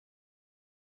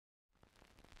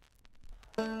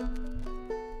How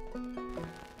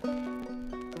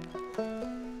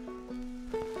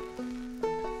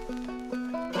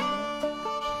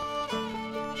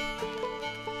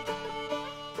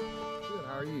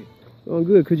are you? Doing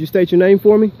good. Could you state your name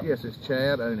for me? Yes, it's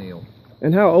Chad O'Neill.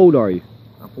 And how old are you?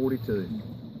 I'm 42.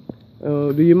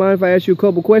 Do you mind if I ask you a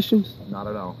couple questions? Not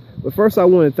at all. But first, I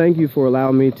want to thank you for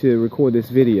allowing me to record this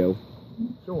video.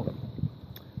 Sure.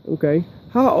 Okay.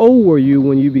 How old were you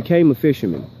when you became a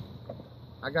fisherman?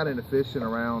 I got into fishing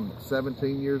around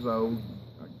 17 years old.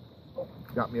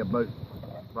 I got me a boat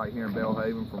right here in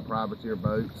Belhaven from Privateer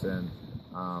Boats, and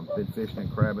been fishing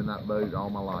and crabbing that boat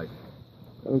all my life.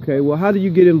 Okay. Well, how did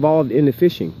you get involved in the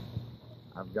fishing?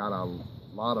 I've got a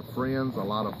lot of friends, a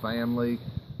lot of family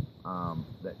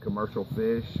that commercial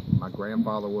fish. My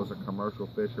grandfather was a commercial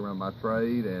fisherman by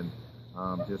trade, and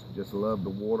just loved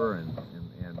the water and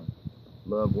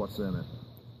love what's in it.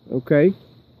 Okay.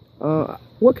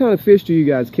 What kind of fish do you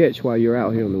guys catch while you're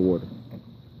out here in the water?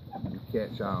 We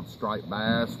catch striped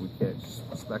bass, we catch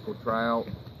speckled trout,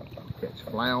 we catch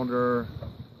flounder,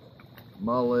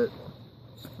 mullet,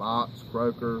 spots,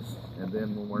 croakers, and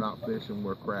then when we're not fishing,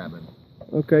 we're crabbing.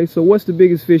 Okay, so what's the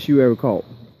biggest fish you ever caught?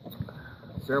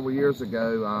 Several years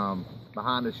ago,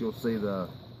 behind us you'll see the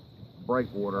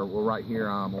breakwater. We're right here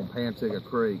on Pamlico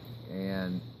Creek,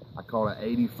 and I caught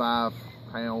an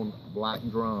 85-pound black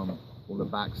drum on the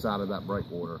back side of that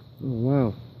breakwater. Oh,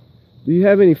 wow. Do you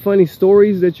have any funny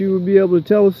stories that you would be able to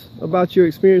tell us about your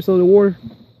experience on the water?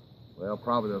 Well,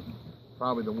 probably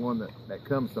the one that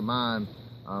comes to mind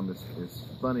is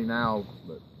funny now,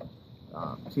 but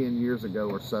 10 years ago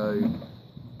or so,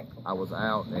 I was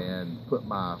out and put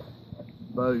my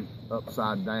boat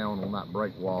upside down on that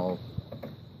break wall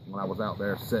when I was out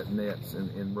there setting nets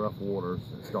in rough waters,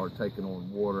 and started taking on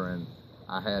water, and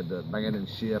I had to abandon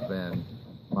ship, and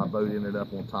my boat ended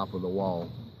up on top of the wall.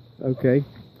 Okay.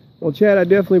 Well, Chad, I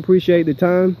definitely appreciate the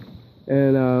time,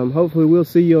 and hopefully we'll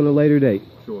see you on a later date.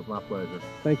 Sure, it's my pleasure.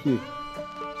 Thank you.